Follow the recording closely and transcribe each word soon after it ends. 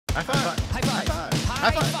High five. High five.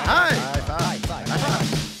 High five. High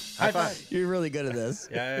five. High five. You're really good at this.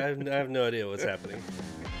 Yeah, I have no idea what's happening.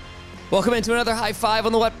 Welcome into another High Five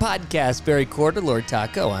on the What Podcast. Barry Corder, Lord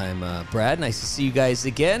Taco. I'm Brad. Nice to see you guys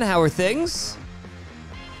again. How are things?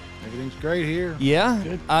 Everything's great here. Yeah?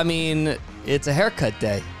 Good. I mean, it's a haircut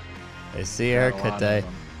day. I see a haircut day.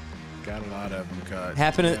 Got a lot of them cut.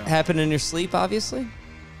 Happen in your sleep, obviously?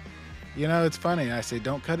 You know, it's funny. I say,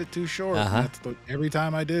 don't cut it too short. Uh-huh. Every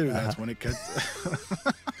time I do, that's when it cuts.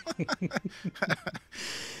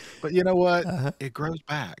 But you know what? It grows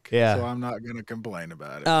back. Yeah. So I'm not going to complain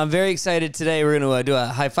about it. I'm very excited today. We're going to do a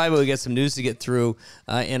high five, but we got some news to get through,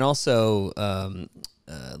 and also a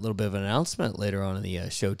little bit of an announcement later on in the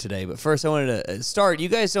show today. But first, I wanted to start. You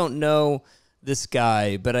guys don't know this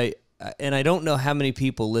guy, but I don't know how many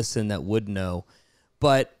people listen that would know.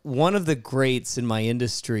 But one of the greats in my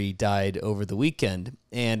industry died over the weekend,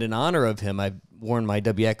 and in honor of him, I've worn my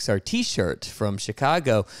WXR T-shirt from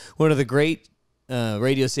Chicago. One of the great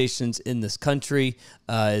radio stations in this country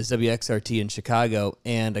is WXRT in Chicago,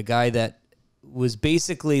 and a guy that was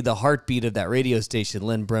basically the heartbeat of that radio station,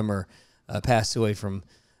 Lynn Brimmer, passed away from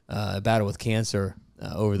a battle with cancer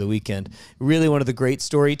over the weekend. Really one of the great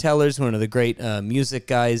storytellers, one of the great music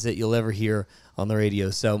guys that you'll ever hear on the radio.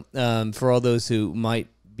 So for all those who might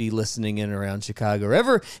be listening in around Chicago or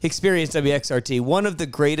ever experienced WXRT, one of the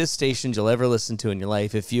greatest stations you'll ever listen to in your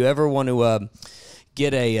life. If you ever want to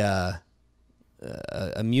get a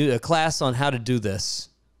class on how to do this,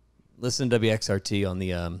 listen to WXRT on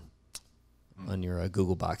the on your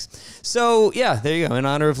Google box. So yeah, there you go. In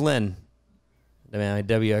honor of Lynn, my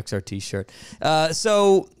WXRT shirt.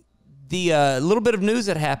 So the little bit of news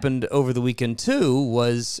that happened over the weekend too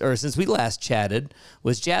was, or since we last chatted,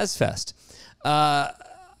 was Jazzfest.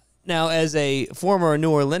 Now, as a former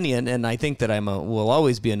New Orleanian, and I think that will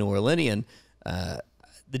always be a New Orleanian, the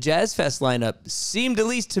Jazzfest lineup seemed, at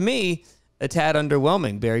least to me, a tad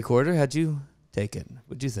underwhelming. Barry Corder, how'd you take it?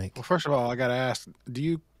 What'd you think? Well, first of all, I got to ask, do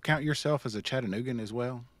you count yourself as a Chattanoogan as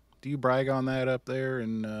well? Do you brag on that up there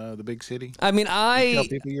in the big city? I mean, You tell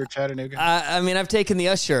people you're Chattanooga? I mean, I've taken the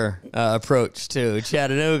Usher approach to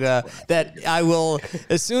Chattanooga, that I will,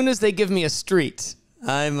 as soon as they give me a street,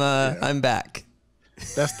 I'm back.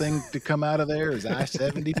 Best thing to come out of there is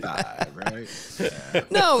I-75, right? Yeah.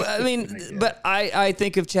 No, I mean, but I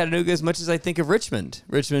think of Chattanooga as much as I think of Richmond.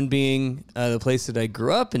 Richmond being the place that I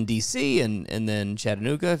grew up in, D.C., and then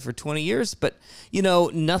Chattanooga for 20 years. But, you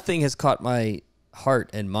know, nothing has caught my heart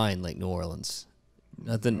and mind like New Orleans.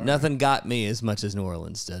 Nothing got me as much as New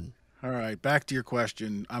Orleans did. All right, back to your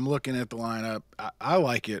question. I'm looking at the lineup. I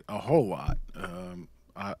like it a whole lot.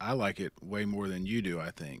 I like it way more than you do, I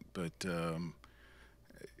think. But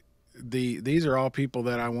these are all people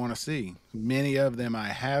that I want to see. Many of them I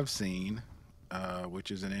have seen,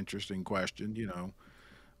 which is an interesting question. You know,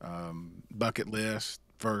 bucket list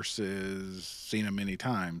versus seen them many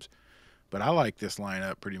times. But I like this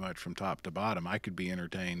lineup pretty much from top to bottom. I could be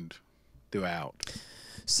entertained throughout.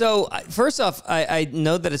 So, first off, I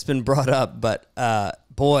know that it's been brought up, but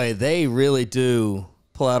boy, they really do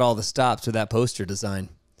pull out all the stops with that poster design.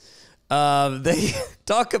 They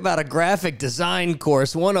talk about a graphic design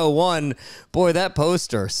course 101. Boy, that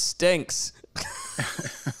poster stinks.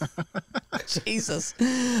 Jesus.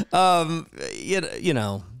 You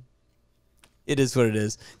know, it is what it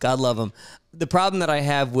is. God love them. The problem that I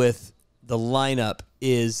have with the lineup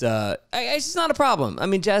is it's just not a problem. I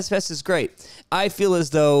mean, Jazzfest is great. I feel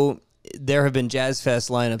as though there have been Jazzfest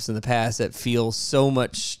lineups in the past that feel so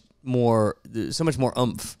much more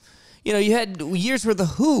oomph. You know, you had years where the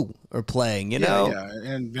Who are playing, you know?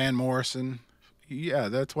 Yeah, and Van Morrison. Yeah,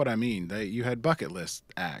 that's what I mean. You had bucket list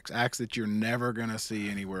acts that you're never going to see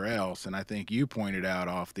anywhere else. And I think you pointed out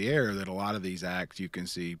off the air that a lot of these acts you can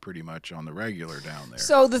see pretty much on the regular down there.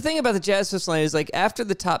 So the thing about the Jazzfest line is, like, after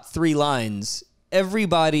the top 3 lines,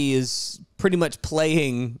 everybody is pretty much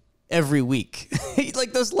playing every week.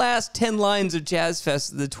 Like those last 10 lines of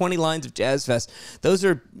Jazzfest, the 20 lines of Jazzfest, those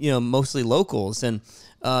are, you know, mostly locals. And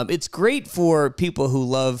it's great for people who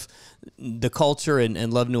love the culture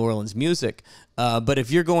and love New Orleans music. But if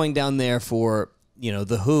you're going down there for, you know,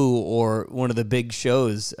 the Who or one of the big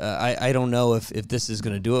shows, I don't know if this is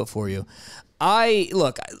going to do it for you. I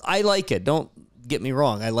like it. Don't get me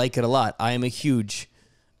wrong. I like it a lot. I am a huge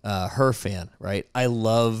Her fan, right? I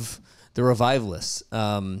love the Revivalists.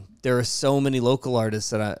 There are so many local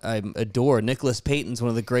artists that I adore. Nicholas Payton's one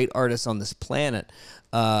of the great artists on this planet.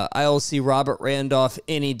 I'll see Robert Randolph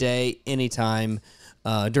any day, anytime.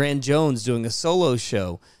 Duran Jones doing a solo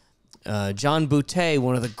show. John Boutte,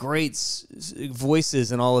 one of the great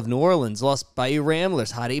voices in all of New Orleans, Lost Bayou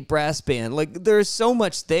Ramblers, Hot 8 Brass Band. Like, there's so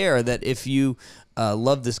much there that if you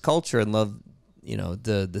love this culture and love, you know,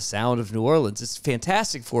 the sound of New Orleans, it's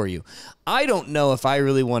fantastic for you. I don't know if I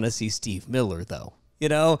really want to see Steve Miller, though. You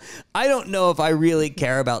know, I don't know if I really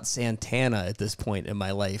care about Santana at this point in my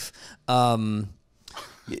life. You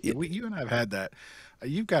and I have had that.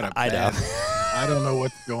 You've got a bad, I don't know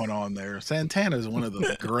what's going on there. Santana is one of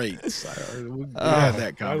the greats. We had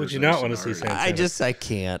that conversation. Why would you not want to see Santana? I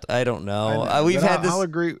can't. I don't know. We've had this. I'll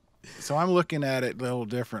agree. So I'm looking at it a little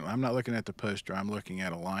different. I'm not looking at the poster. I'm looking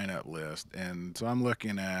at a lineup list. And so I'm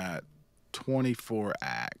looking at 24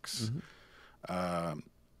 acts.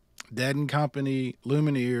 Dead and Company,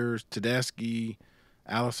 Lumineers, Tedeschi,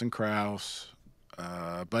 Alison Krauss,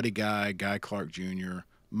 Buddy Guy, Guy Clark Jr.,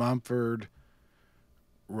 Mumford,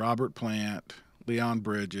 Robert Plant, Leon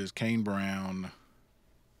Bridges, Kane Brown.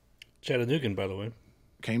 Chattanoogan, by the way.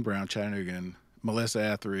 Kane Brown, Chattanoogan, Melissa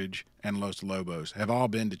Etheridge, and Los Lobos have all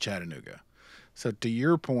been to Chattanooga. So to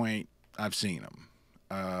your point, I've seen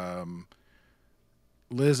them.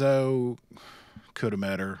 Lizzo, could have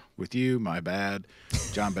met her with you, my bad.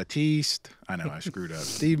 John Batiste, I know I screwed up.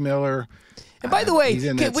 Steve Miller. And by the way,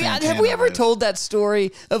 have we ever told that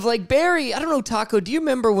story of like Barry? I don't know, Taco. Do you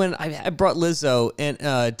remember when I brought Lizzo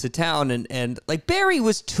to town and like Barry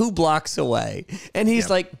was 2 blocks away, and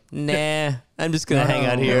he's like, "Nah, I'm just gonna hang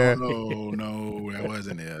out here." No, that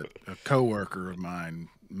wasn't it. A coworker of mine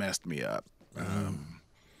messed me up.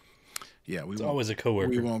 It's always a coworker.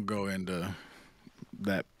 We won't go into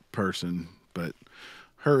that person, but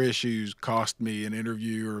her issues cost me an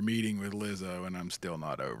interview or a meeting with Lizzo, and I'm still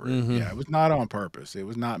not over it. Yeah, it was not on purpose. It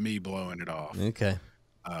was not me blowing it off. Okay.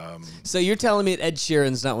 So you're telling me that Ed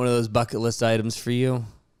Sheeran's not one of those bucket list items for you?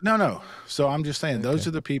 No. So I'm just saying those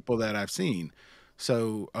are the people that I've seen.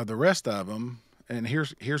 So the rest of them, and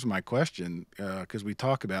here's my question, because we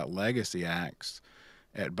talk about legacy acts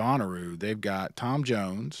at Bonnaroo. They've got Tom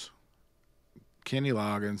Jones, Kenny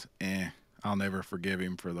Loggins, I'll never forgive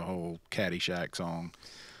him for the whole Caddyshack song.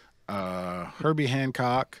 Herbie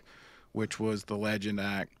Hancock, which was the Legend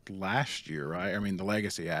Act last year, right? I mean, the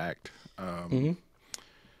Legacy Act. And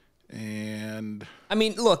I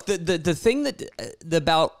mean, look, the thing that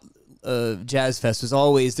about Jazzfest was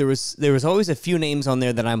always there was always a few names on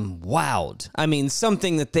there that I'm wowed. I mean,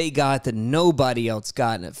 something that they got that nobody else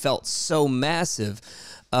got, and it felt so massive.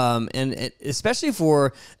 Especially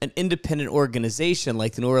for an independent organization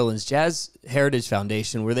like the New Orleans Jazz Heritage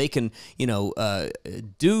Foundation, where they can,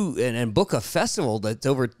 do and book a festival that's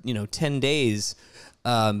over, 10 days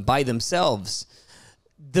by themselves.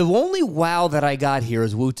 The only wow that I got here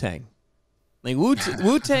is Wu-Tang. Like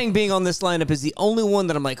Wu-Tang being on this lineup is the only one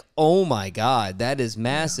that I'm like, oh my God, that is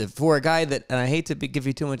massive for a guy that, and I hate to give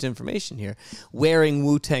you too much information here, wearing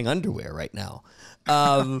Wu-Tang underwear right now.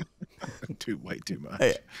 Way too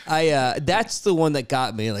much. I that's the one that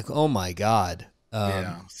got me. Like, oh my God.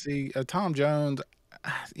 See, Tom Jones.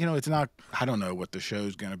 It's not. I don't know what the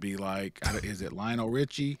show's going to be like. Is it Lionel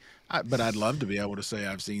Richie? But I'd love to be able to say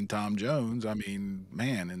I've seen Tom Jones. I mean,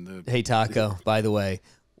 man, Hey Taco, by the way,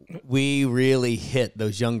 we really hit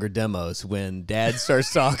those younger demos when Dad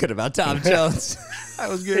starts talking about Tom Jones. I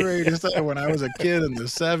was getting ready to say when I was a kid in the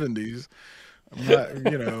 70s.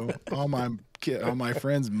 All my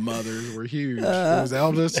friends' mothers were huge. It was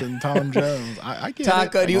Elvis and Tom Jones. I get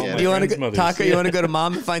Taco, it. do you want to go? Taco, you want to go to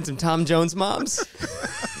Mom and find some Tom Jones moms?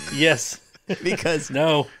 Yes. Because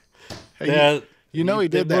no. Hey, he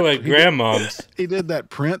did that. More like grandmoms. He did that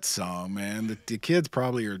Prince song, man. The kids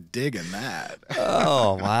probably are digging that.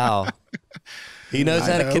 Oh wow. He knows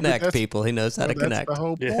how to connect people. He knows how to connect. That's the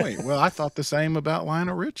whole point. Yeah. Well, I thought the same about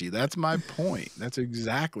Lionel Richie. That's my point. That's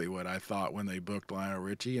exactly what I thought when they booked Lionel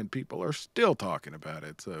Richie, and people are still talking about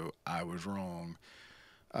it. So I was wrong.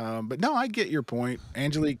 But no, I get your point.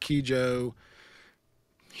 Angelique Kidjo,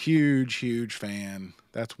 huge fan.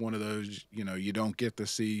 That's one of those, you don't get to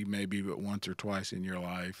see maybe but once or twice in your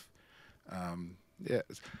life.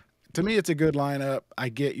 To me, it's a good lineup. I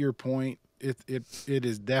get your point. It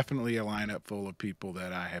is definitely a lineup full of people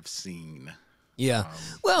that I have seen. Yeah,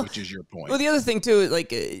 which is your point. Well, the other thing too, like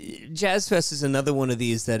Jazzfest is another one of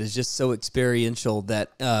these that is just so experiential that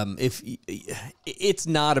if it's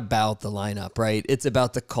not about the lineup, right? It's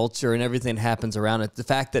about the culture and everything that happens around it. The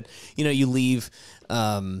fact that you leave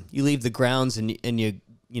the grounds and you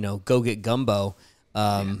go get gumbo.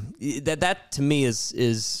 That to me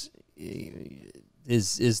is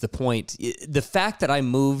the point. The fact that I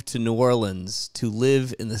moved to New Orleans to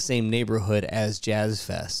live in the same neighborhood as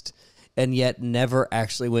Jazzfest and yet never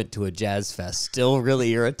actually went to a jazz fest still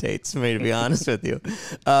really irritates me, to be honest with you.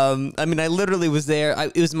 I mean, I literally was there.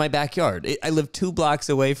 It was in my backyard. I lived 2 blocks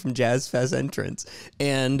away from Jazz Fest entrance,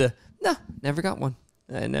 and no, never got one.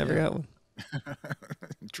 I never got one.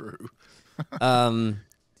 True.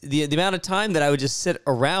 The amount of time that I would just sit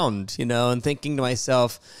around, and thinking to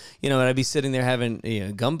myself, and I'd be sitting there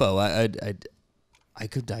having gumbo.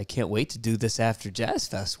 I can't wait to do this after Jazz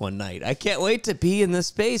Fest one night. I can't wait to be in this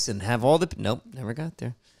space and have all the. Nope, never got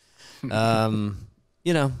there. Oh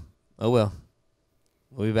well,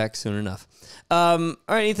 we'll be back soon enough. All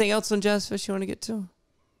right, anything else on Jazz Fest you want to get to?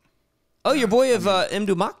 Oh, your boy of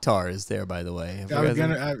Mdu Mokhtar is there, by the way.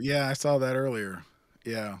 I saw that earlier.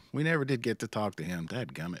 Yeah, we never did get to talk to him.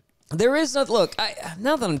 Dadgummit. There is not. Look,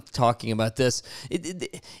 now that I'm talking about this,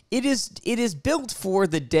 it is built for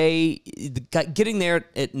the day, getting there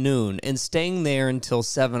at noon and staying there until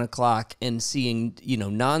 7:00 and seeing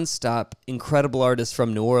nonstop incredible artists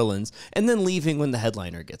from New Orleans, and then leaving when the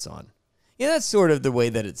headliner gets on. Yeah, that's sort of the way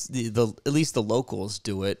that it's at least the locals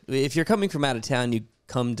do it. If you're coming from out of town, you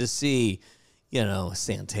come to see,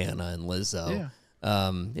 Santana and Lizzo. Yeah.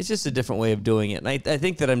 It's just a different way of doing it. And I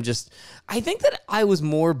think that I was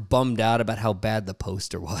more bummed out about how bad the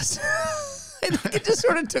poster was. I think it just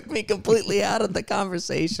sort of took me completely out of the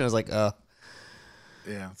conversation. I was like, oh.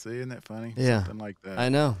 Yeah. See, isn't that funny? Yeah. Something like that. I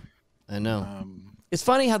know. It's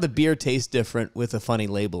funny how the beer tastes different with a funny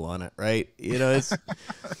label on it, right? It's.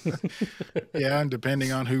 Yeah. And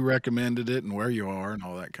depending on who recommended it and where you are and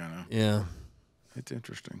all that kind of. Yeah. It's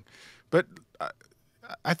interesting. But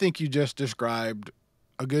I think you just described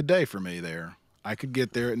a good day for me there. I could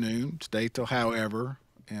get there at noon, stay till however,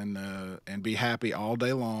 and be happy all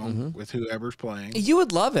day long with whoever's playing. You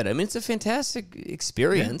would love it. I mean, it's a fantastic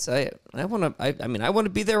experience. Yeah. I want to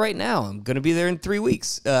be there right now. I'm going to be there in 3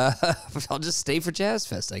 weeks. I'll just stay for Jazz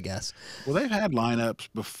Fest, I guess. Well, they've had lineups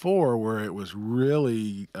before where it was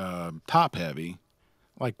really top heavy,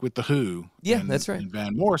 like with the Who. Yeah, that's right. And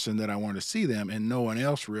Van Morrison, that I wanted to see them, and no one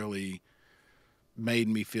else really made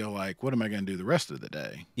me feel like, what am I going to do the rest of the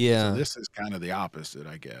day? Yeah. So this is kind of the opposite,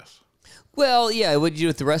 I guess. Well, yeah, what you do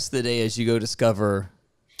with the rest of the day is you go discover,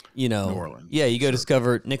 New Orleans. Yeah, you go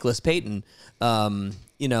discover Nicholas Payton.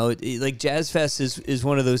 Like Jazz Fest is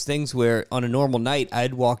one of those things where on a normal night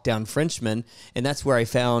I'd walk down Frenchman, and that's where I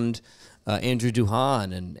found Andrew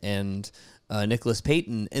Duhan and Nicholas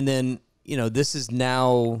Payton. And then, this is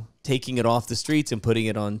now taking it off the streets and putting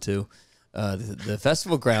it onto the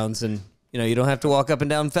festival grounds, and you don't have to walk up and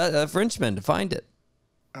down Frenchman to find it.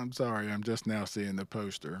 I'm sorry, I'm just now seeing the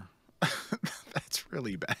poster. That's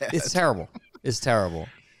really bad. It's terrible. It's terrible.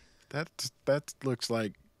 That looks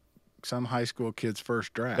like some high school kid's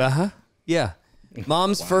first draft. Uh-huh. Yeah.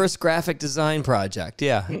 Mom's first graphic design project.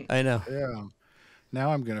 Yeah, I know. Yeah.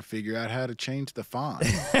 Now I'm going to figure out how to change the font.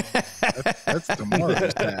 That's the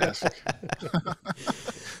marvelous task.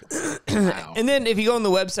 Wow. And then if you go on the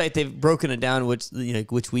website, they've broken it down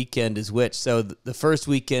which weekend is which. So the first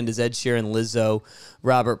weekend is Ed Sheeran, Lizzo,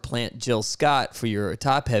 Robert Plant, Jill Scott for your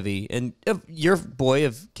top heavy, and your boy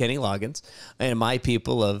of Kenny Loggins, and my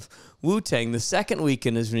people of Wu-Tang. The second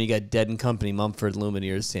weekend is when you got Dead and Company, Mumford,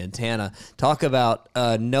 Lumineers, Santana. Talk about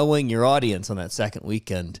knowing your audience on that second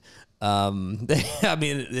weekend.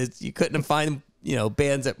 You couldn't find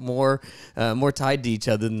bands that more tied to each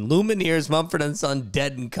other than Lumineers, Mumford and Son,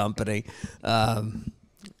 Dead and Company.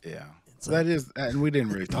 Yeah, so that is, and we didn't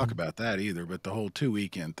really talk about that either. But the whole 2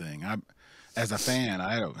 weekend thing, as a fan,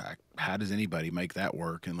 how does anybody make that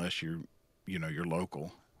work unless you're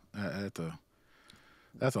local?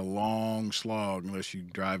 That's a long slog unless you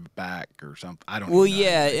drive back or something. I don't know. Well,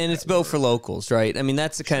 yeah, and it's built for locals, right? I mean,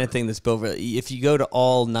 that's the kind of thing that's built for. If you go to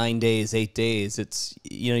all 9 days, 8 days, it's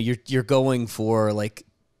you're going for like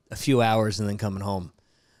a few hours and then coming home.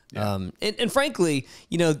 Yeah. And frankly,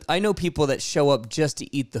 I know people that show up just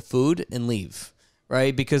to eat the food and leave,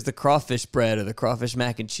 right? Because the crawfish bread or the crawfish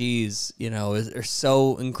mac and cheese, are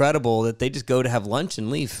so incredible that they just go to have lunch and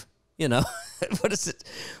leave. What is it?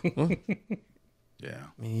 Well, yeah.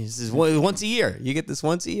 I mean, this is once a year. You get this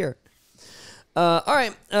once a year. All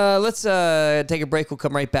right. Let's take a break. We'll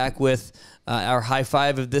come right back with our high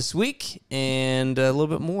five of this week and a little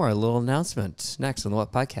bit more, a little announcement next on the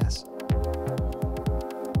What Podcast.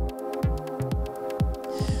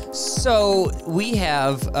 So we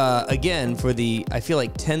have, again, for the, I feel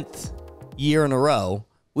like 10th year in a row,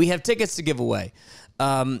 we have tickets to give away.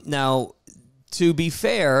 Now, to be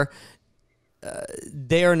fair,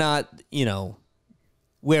 they are not,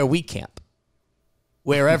 where we camp,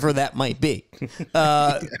 wherever that might be.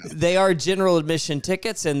 They are general admission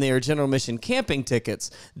tickets, and they are general admission camping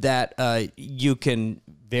tickets that you can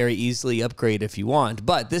very easily upgrade if you want.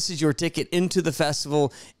 But this is your ticket into the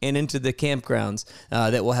festival and into the campgrounds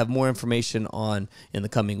that we'll have more information on in the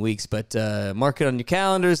coming weeks. But mark it on your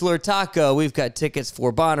calendars. Lord Taco, we've got tickets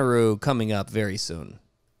for Bonnaroo coming up very soon.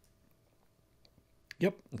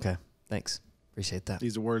 Yep. Okay, thanks. Appreciate that.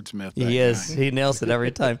 He's a wordsmith. He is. He nails it every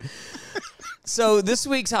time. So this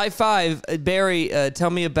week's High Five, Barry, tell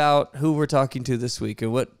me about who we're talking to this week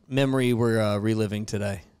and what memory we're reliving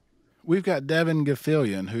today. We've got Devon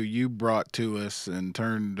Gilfillian, who you brought to us and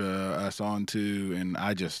turned us on to, and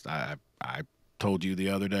I told you the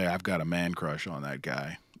other day, I've got a man crush on that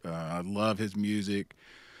guy. I love his music,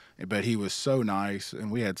 but he was so nice,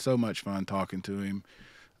 and we had so much fun talking to him.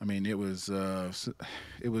 I mean, it was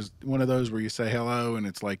one of those where you say hello, and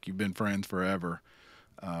it's like you've been friends forever.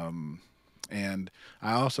 And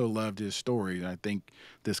I also loved his story. I think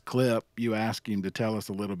this clip, you asked him to tell us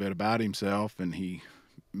a little bit about himself, and he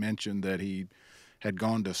mentioned that he had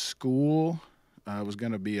gone to school, was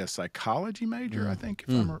going to be a psychology major, I think,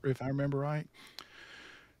 if I remember right,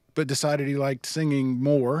 but decided he liked singing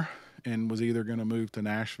more and was either going to move to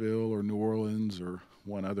Nashville or New Orleans or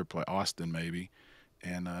one other place, Austin maybe,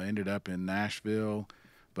 and ended up in Nashville.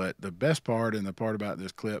 But the best part and the part about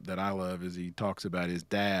this clip that I love is he talks about his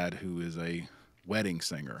dad, who is a wedding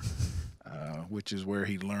singer, which is where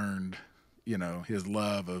he learned, his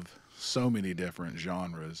love of so many different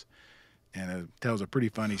genres, and it tells a pretty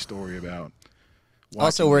funny story about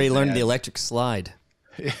also where he learned the electric slide.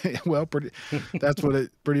 Well, that's what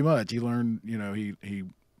it pretty much. He learned, he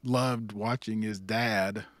loved watching his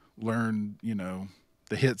dad learn,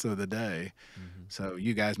 the hits of the day. Mm-hmm. So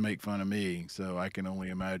you guys make fun of me, so I can only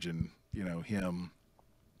imagine, him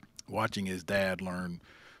watching his dad learn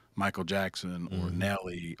Michael Jackson or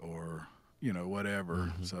Nelly or whatever.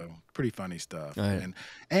 Mm-hmm. So pretty funny stuff. Right.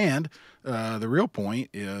 And the real point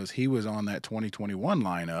is he was on that 2021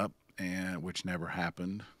 lineup, and which never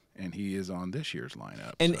happened, and he is on this year's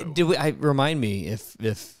lineup. And remind me if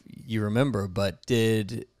you remember, but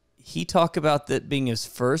did he talk about that being his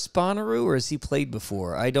first Bonnaroo, or has he played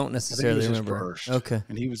before? I don't necessarily remember. First. Okay.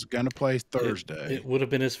 And he was going to play Thursday. It would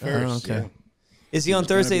have been his first. Oh, okay. Yeah. Is he on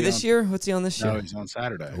Thursday this year? What's he on this year? No, he's on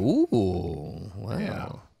Saturday. Ooh,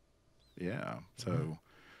 wow. Yeah. So,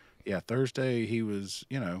 Thursday he was,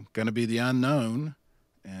 going to be the unknown,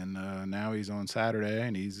 and now he's on Saturday,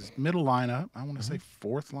 and he's middle lineup. I want to say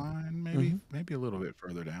fourth line, maybe a little bit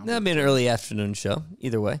further down. That'd be an early afternoon show.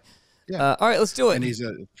 Either way. Yeah. All right, let's do it. And he's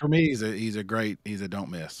a don't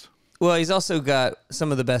miss. Well, he's also got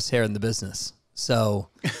some of the best hair in the business. So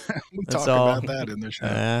we talk about that in the show.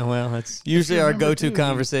 Well, that's usually our go-to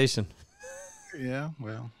conversation. Yeah,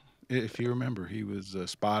 well, if you remember, he was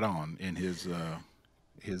spot on in his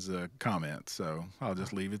comments. So I'll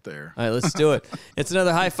just leave it there. All right, let's do it. It's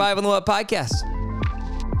another High Five on the What Podcast.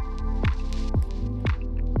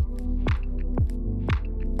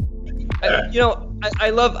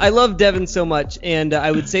 I love Devon so much, and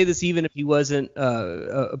I would say this even if he wasn't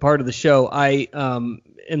a part of the show. I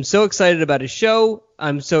am so excited about his show.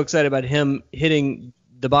 I'm so excited about him hitting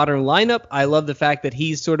the bottom lineup. I love the fact that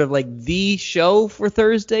he's sort of like the show for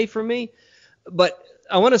Thursday for me. But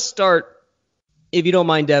I want to start, if you don't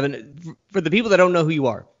mind, Devon, for the people that don't know who you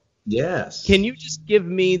are. Yes. Can you just give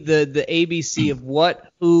me the ABC of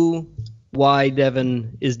what, who, why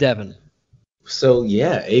Devon is Devon? So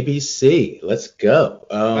yeah, ABC. Let's go.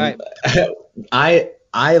 Right.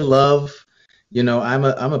 I love,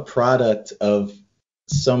 I'm a product of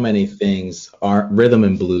so many things: rhythm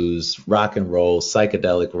and blues, rock and roll,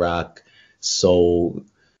 psychedelic rock, soul,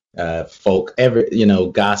 folk,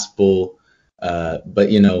 gospel. But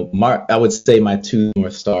I would say my two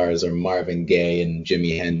North Stars are Marvin Gaye and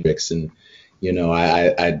Jimi Hendrix, and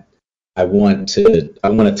I want to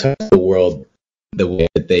touch the world the way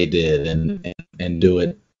that they did and do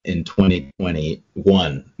it in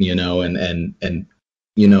 2021,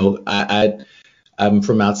 I'm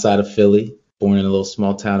from outside of Philly, born in a little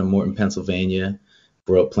small town in Morton, Pennsylvania,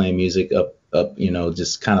 grew up playing music up,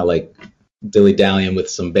 just kind of like dilly-dallying with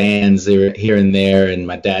some bands here and there, and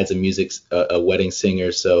my dad's a wedding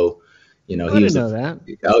singer, so I didn't know that.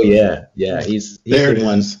 Oh yeah, he's the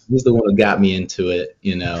one. He's the one who got me into it.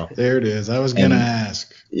 There it is. I was gonna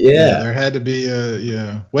ask. Yeah, there had to be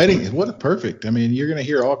a wedding. What a perfect. I mean, you're gonna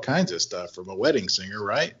hear all kinds of stuff from a wedding singer,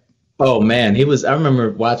 right? Oh man, I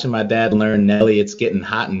remember watching my dad learn Nelly, "It's Getting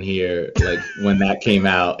Hot in Here," like when that came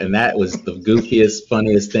out, and that was the goofiest,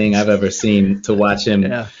 funniest thing I've ever seen. To watch him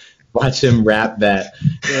watch him rap that.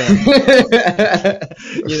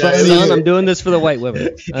 Son, I'm doing this for the white women.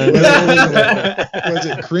 Was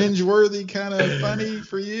it cringeworthy kind of funny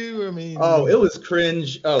for you? I mean, oh, it was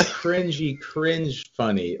cringe. Oh, cringe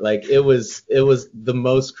funny. Like it was the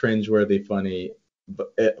most cringeworthy funny.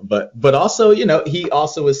 But also, he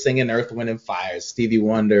also was singing Earth, Wind and Fire, Stevie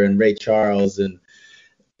Wonder and Ray Charles, and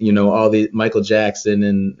all the Michael Jackson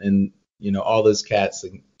and all those cats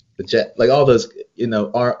and like all those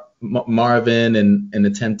Marvin and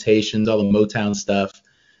the Temptations, all the Motown stuff.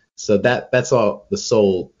 So that's all the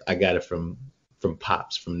soul I got it from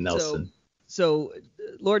Pops, from Nelson. So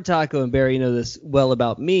Lord Taco and Barry know this well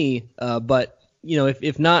about me, but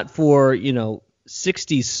if not for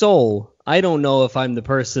 60s soul, I don't know if I'm the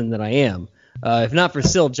person that I am. If not for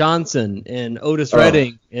Syl Johnson and Otis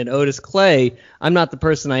Redding and Otis Clay, I'm not the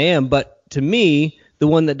person I am. But to me, the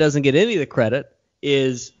one that doesn't get any of the credit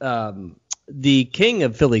is the king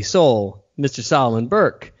of Philly soul, Mr. Solomon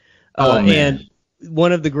Burke. And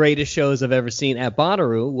one of the greatest shows I've ever seen at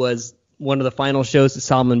Bonnaroo was one of the final shows that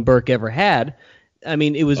Solomon Burke ever had. I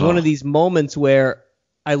mean, it was one of these moments where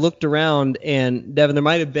I looked around and, Devin, there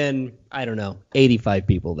might have been, 85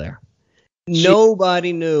 people there.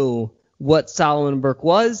 Nobody knew what Solomon Burke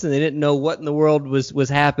was, and they didn't know what in the world was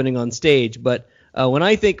happening on stage. But when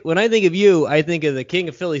I think of you, I think of the king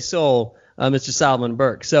of Philly soul, Mr. Solomon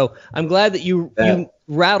Burke. So I'm glad that you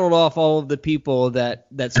rattled off all of the people that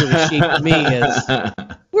sort of shaped me as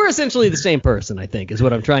we're essentially the same person, I think, is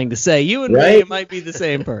what I'm trying to say. You and me might be the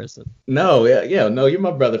same person. No, no, you're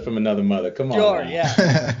my brother from another mother. Come on. Sure, yeah.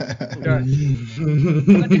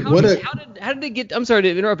 How did it get? I'm sorry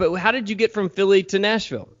to interrupt, but how did you get from Philly to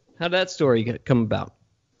Nashville? How did that story come about?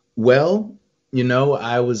 Well,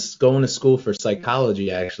 I was going to school for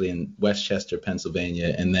psychology actually in Westchester,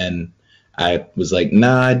 Pennsylvania, and then I was like,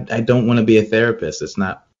 nah, I don't want to be a therapist. That's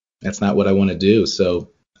not what I want to do.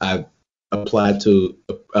 So I applied to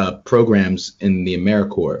programs in the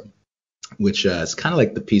AmeriCorps, which is kind of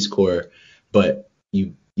like the Peace Corps, but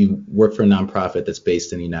you work for a nonprofit that's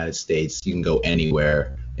based in the United States. You can go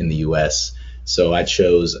anywhere in the U.S. So I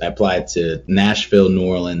applied to Nashville, New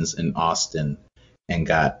Orleans, and Austin, and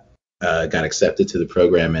got accepted to the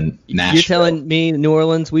program in Nashville. You're telling me, New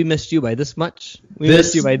Orleans, we missed you by this much?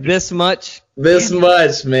 Missed you by this much? This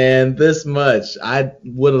much, man. This much. I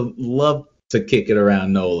would have loved to kick it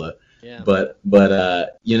around NOLA. Yeah. But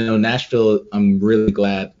Nashville, I'm really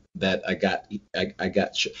glad that I got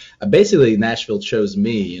basically Nashville chose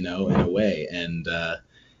me, in a way. And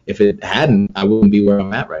if it hadn't, I wouldn't be where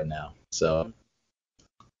I'm at right now. So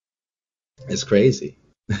it's crazy.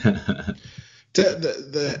 I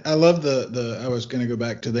love I was going to go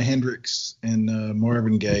back to the Hendrix and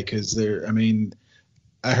Marvin Gaye because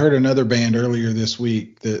I heard another band earlier this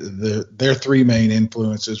week. Their three main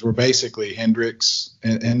influences were basically Hendrix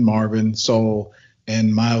and Marvin, soul,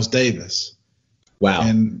 and Miles Davis. Wow.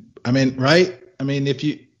 And right?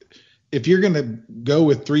 If you're going to go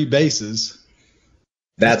with three basses,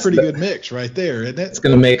 that's a pretty good mix right there, isn't it? It's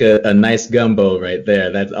going to make a nice gumbo right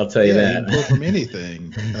there. I'll tell you that. You can pull from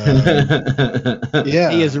anything.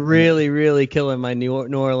 He is really, really killing my New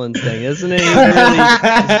Orleans thing, isn't he? He's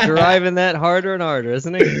really driving that harder and harder,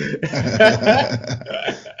 isn't he?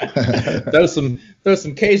 throw some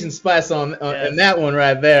Cajun spice on that one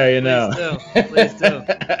right there, Please do.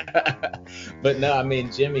 But no,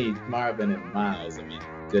 Jimmy, Marvin, and Miles.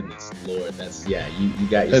 Goodness Lord, you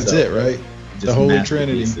got yourself. That's it, right? The Holy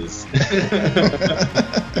Trinity.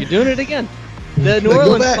 You're doing it again. The New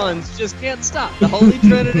Orleans funds just can't stop. The Holy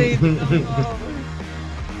Trinity.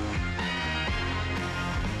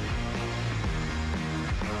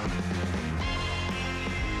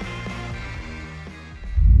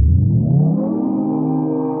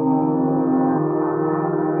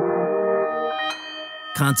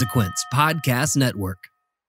 Consequence Podcast Network.